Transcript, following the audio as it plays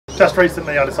just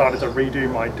recently I decided to redo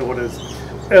my daughter's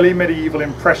early medieval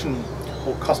impression,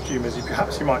 or costume as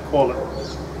perhaps you might call it.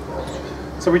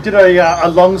 So we did a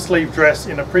long sleeve dress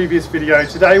in a previous video.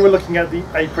 Today we're looking at the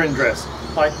apron dress,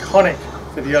 iconic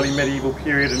for the early medieval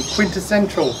period and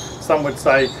quintessential, some would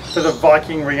say, for the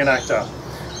Viking reenactor.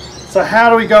 So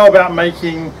how do we go about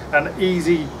making an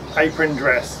easy apron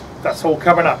dress? That's all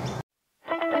coming up.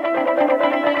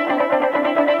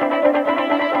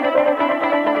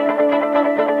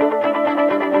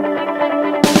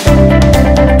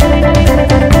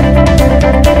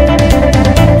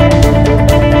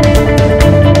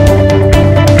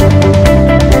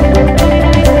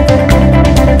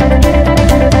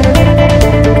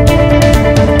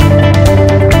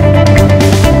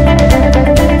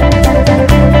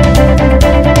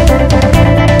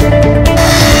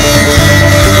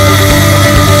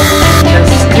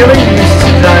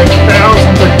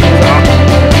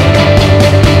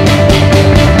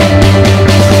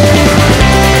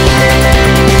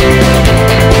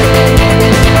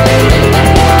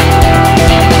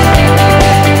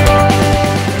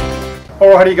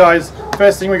 Alrighty guys,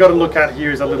 first thing we got to look at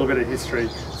here is a little bit of history.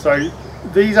 So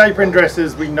these apron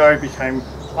dresses we know became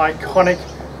iconic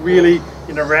really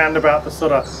in around about the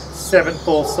sort of 7th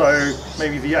or so,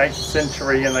 maybe the 8th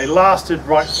century, and they lasted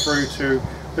right through to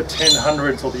the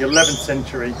 1000s or the 11th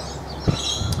century.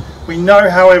 We know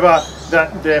however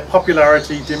that their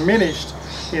popularity diminished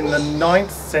in the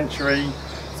 9th century,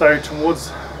 so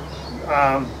towards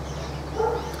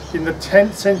in the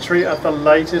 10th century at the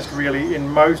latest really in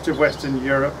most of Western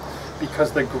Europe,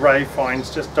 because the grey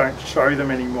finds just don't show them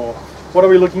anymore. What are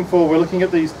we looking for? We're looking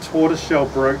at these tortoiseshell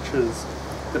brooches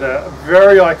that are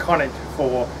very iconic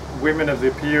for women of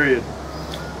the period.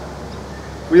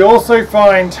 We also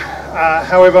find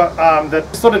however that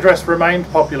this sort of dress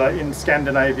remained popular in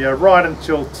Scandinavia right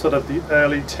until sort of the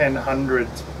early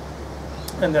 1000s.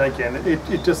 And then again,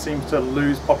 it just seems to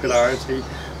lose popularity.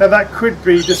 Now that could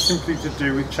be just simply to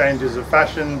do with changes of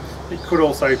fashion. It could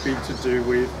also be to do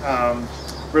with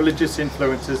religious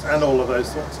influences and all of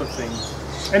those sorts of things.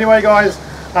 Anyway guys,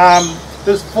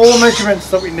 there's 4 measurements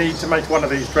that we need to make one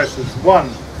of these dresses. 1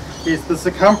 is the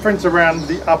circumference around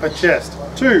the upper chest.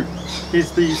 2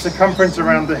 is the circumference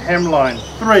around the hemline.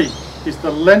 3 is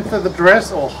the length of the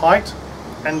dress or height.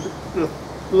 And the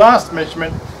last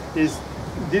measurement is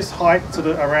this height sort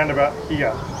of around about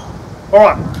here.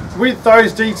 Alright, with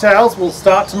those details we'll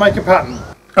start to make a pattern.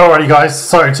 Alrighty guys,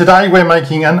 so today we're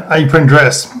making an apron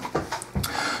dress,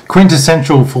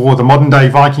 quintessential for the modern day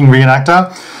Viking reenactor.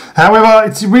 However,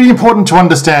 it's really important to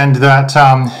understand that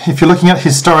if you're looking at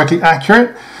historically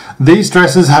accurate, these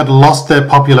dresses had lost their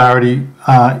popularity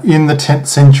in the 10th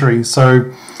century.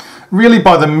 So really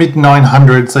by the mid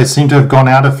 900s they seem to have gone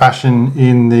out of fashion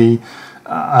in the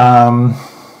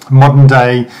modern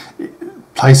day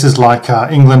places like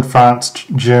England, France,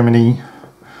 Germany,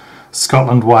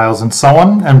 Scotland, Wales and so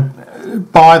on. And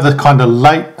by the kind of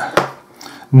late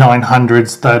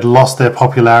 900s they'd lost their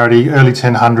popularity, early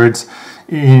 1000s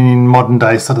in modern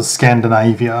day sort of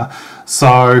Scandinavia.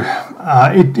 So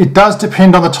it does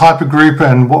depend on the type of group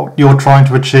and what you're trying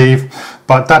to achieve,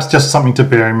 but that's just something to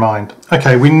bear in mind.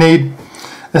 Okay, we need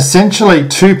essentially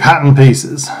 2 pattern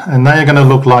pieces and they are going to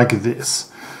look like this.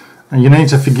 And you need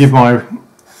to forgive my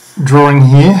drawing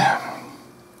here.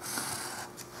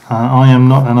 I am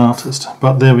not an artist,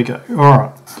 but there we go.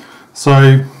 Alright,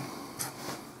 so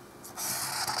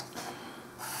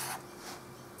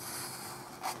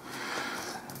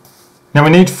now we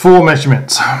need 4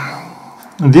 measurements.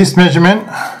 This measurement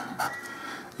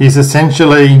is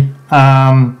essentially,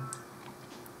 I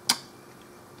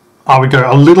would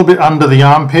go a little bit under the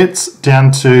armpits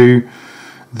down to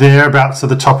thereabouts at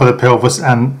the top of the pelvis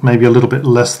and maybe a little bit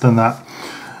less than that.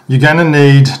 You're going to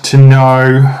need to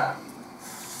know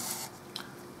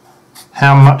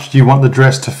how much you want the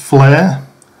dress to flare.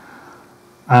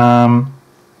 You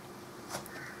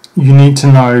need to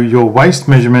know your waist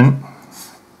measurement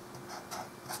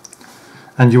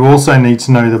and you also need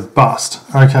to know the bust.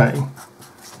 Okay,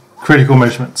 critical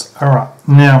measurements. Alright,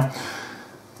 now,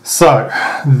 so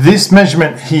this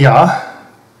measurement here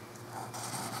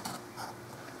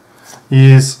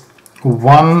is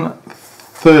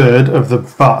 1/3 of the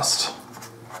bust.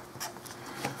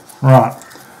 Right,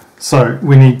 so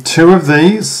we need 2 of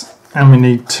these and we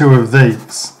need 2 of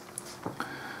these.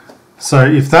 So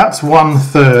if that's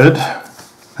 1/3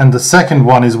 and the second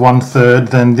one is 1/3,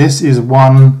 then this is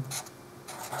 1/6.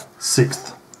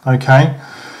 Okay.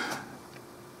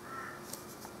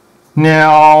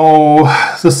 Now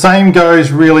the same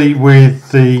goes really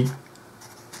with the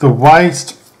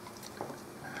waist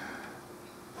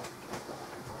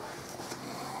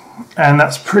and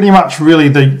that's pretty much really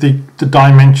the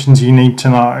dimensions you need to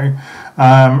know.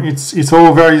 It's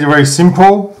all very, very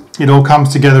simple. It all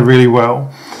comes together really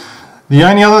well. The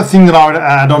only other thing that I would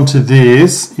add onto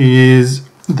this is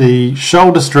the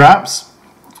shoulder straps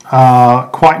are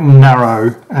quite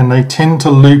narrow and they tend to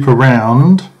loop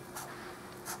around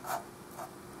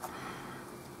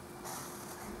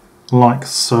like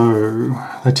so.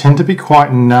 They tend to be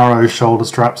quite narrow shoulder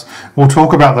straps. We'll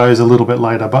talk about those a little bit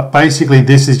later, but basically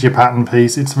this is your pattern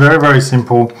piece. It's very, very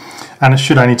simple and it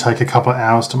should only take a couple of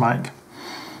hours to make.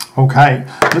 Okay,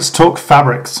 let's talk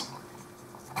fabrics.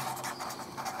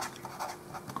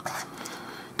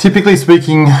 Typically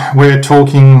speaking, we're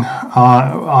talking,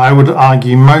 I would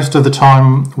argue most of the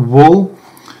time, wool,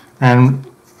 and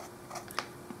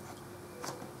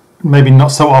maybe not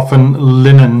so often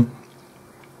linen.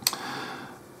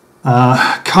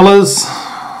 Colours,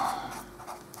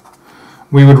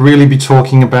 we would really be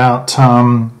talking about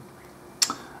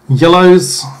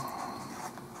yellows,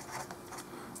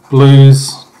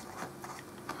 blues.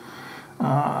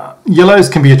 Yellows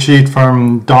can be achieved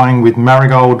from dyeing with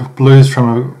marigold, blues from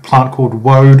a plant called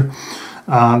woad.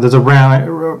 There's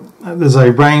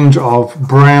a range of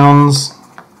browns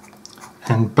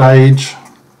and beige,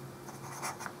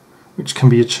 which can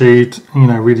be achieved,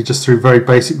 really just through very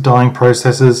basic dyeing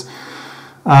processes.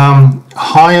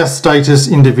 Higher status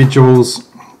individuals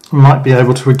might be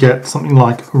able to get something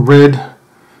like red,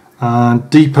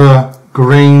 deeper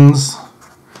greens,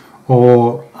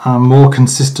 or more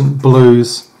consistent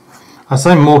blues. I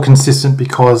say more consistent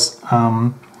because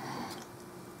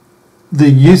the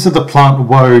use of the plant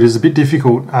woad is a bit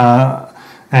difficult,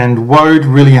 and woad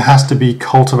really has to be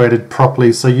cultivated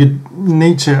properly, so you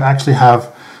need to actually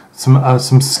have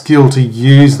some skill to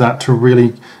use that to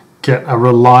really get a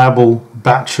reliable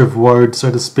batch of woad, so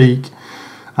to speak.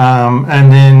 And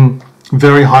then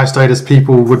very high status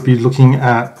people would be looking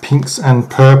at pinks and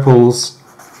purples,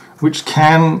 which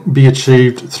can be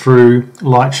achieved through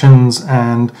lichens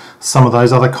and some of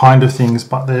those other kind of things,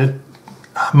 but they're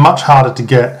much harder to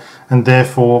get, and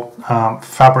therefore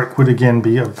fabric would again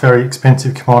be a very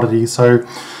expensive commodity. So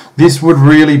this would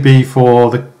really be for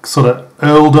the sort of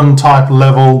earldom type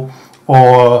level,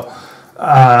 or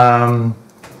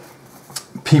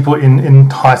people in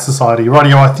high society.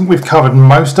 Rightio, I think we've covered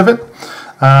most of it.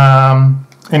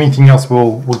 Anything else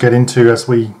we'll get into as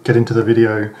we get into the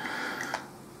video.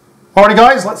 Alrighty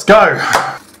guys, let's go.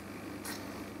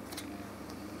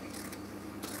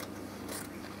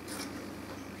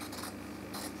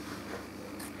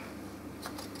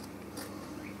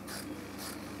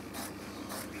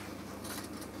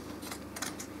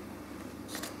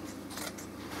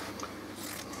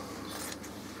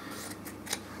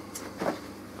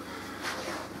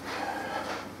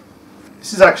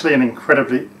 This is actually an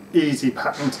incredibly easy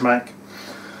pattern to make.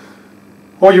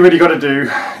 All you really got to do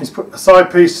is put a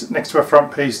side piece next to a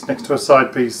front piece, next to a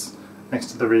side piece, next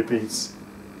to the rear piece.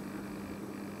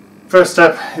 First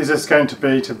step is just going to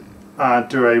be to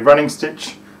do a running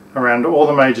stitch around all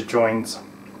the major joins.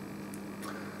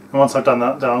 And once I've done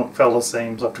that, then I'll fill the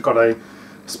seams. I've got a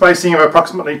spacing of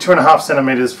approximately 2.5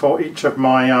 centimeters for each of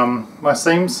my my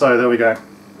seams, so there we go.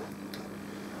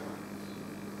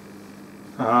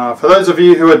 For those of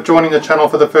you who are joining the channel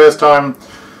for the first time,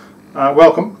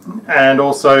 welcome, and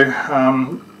also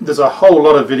there's a whole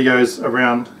lot of videos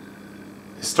around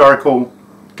historical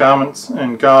garments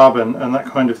and garb and that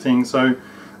kind of thing, so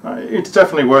it's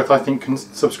definitely worth, I think,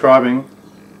 subscribing.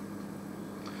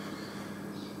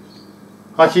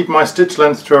 I keep my stitch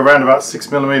length to around about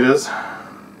 6mm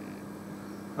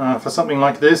for something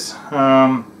like this.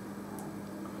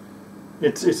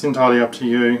 It's entirely up to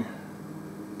you.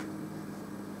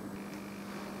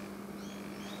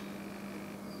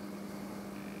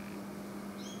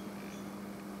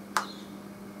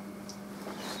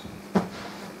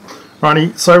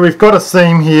 Righty, so we've got a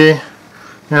seam here.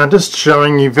 Now just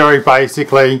showing you very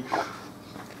basically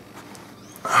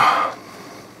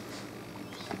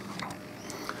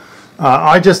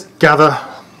I just gather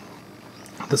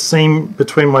the seam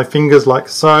between my fingers like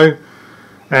so,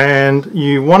 and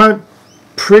you want to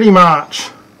pretty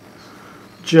much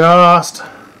just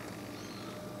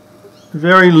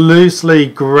very loosely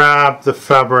grab the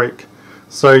fabric,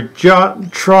 so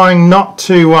just trying not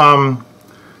to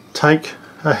take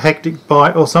a hectic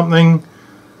bite or something.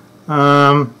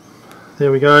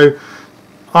 There we go.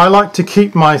 I like to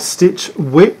keep my stitch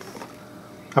width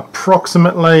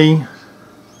approximately,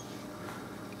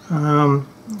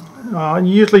 I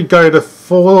usually go to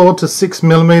 4 to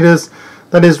 6mm.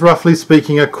 That is roughly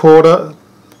speaking a quarter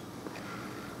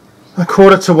to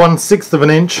 1/6 of an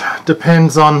inch.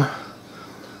 Depends on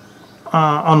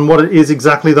on what it is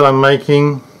exactly that I'm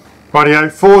making.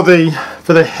 Rightio, for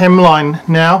the hemline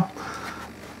now,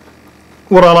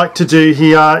 what I like to do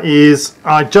here is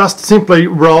I just simply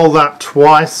roll that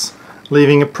twice,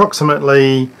 leaving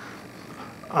approximately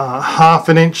half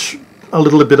an inch, a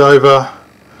little bit over,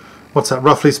 what's that,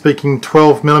 roughly speaking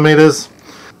 12 millimeters.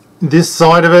 This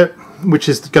side of it, which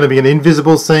is going to be an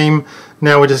invisible seam,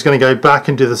 now we're just going to go back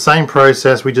and do the same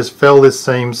process. We just fell this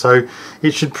seam, so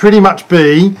it should pretty much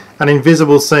be an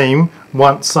invisible seam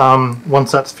once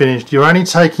that's finished. You're only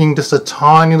taking just a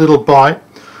tiny little bite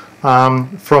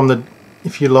from the,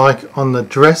 if you like, on the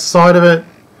dress side of it,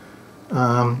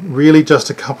 really just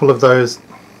a couple of those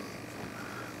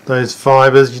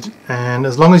fibers, and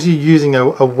as long as you're using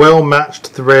a well matched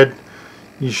thread,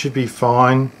 you should be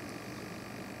fine.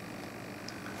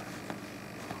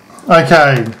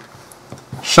 Okay,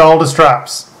 shoulder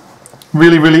straps,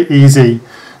 really easy.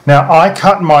 Now I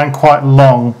cut mine quite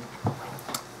long,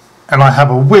 and I have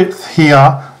a width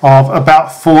here of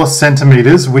about 4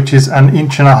 centimeters, which is 1.5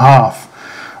 inches.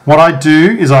 What I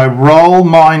do is I roll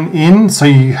mine in so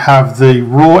you have the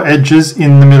raw edges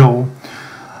in the middle.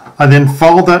 I then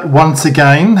fold that once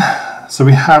again, so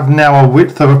we have now a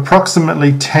width of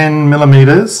approximately 10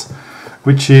 millimeters,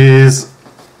 which is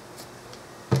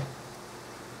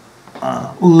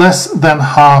less than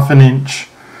 ½ inch.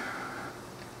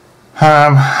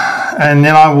 And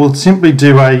then I will simply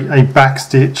do a back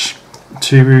stitch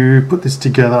to put this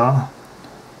together.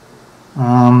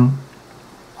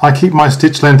 I keep my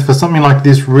stitch length for something like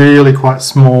this really quite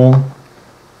small,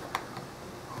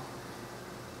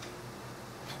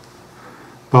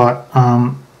 but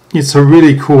it's a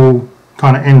really cool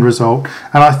kind of end result,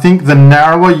 and I think the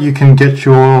narrower you can get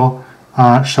your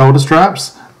shoulder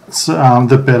straps,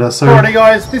 the better. So alrighty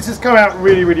guys, this has come out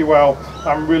really well.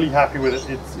 I'm really happy with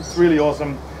it. It's really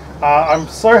awesome. I'm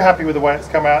so happy with the way it's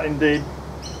come out indeed.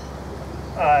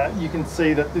 You can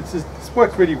see that this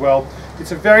works really well.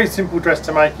 It's a very simple dress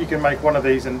to make. You can make one of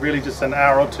these in really just an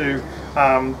hour or two.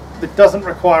 It doesn't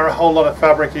require a whole lot of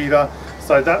fabric either,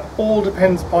 so that all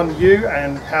depends upon you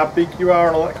and how big you are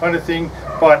and all that kind of thing,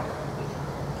 but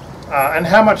and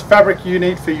how much fabric you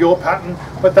need for your pattern,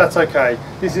 but that's okay.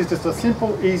 This is just a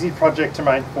simple, easy project to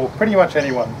make for pretty much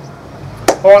anyone.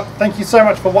 Alright, thank you so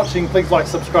much for watching. Please like,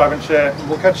 subscribe and share, and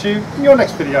we'll catch you in your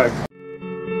next video.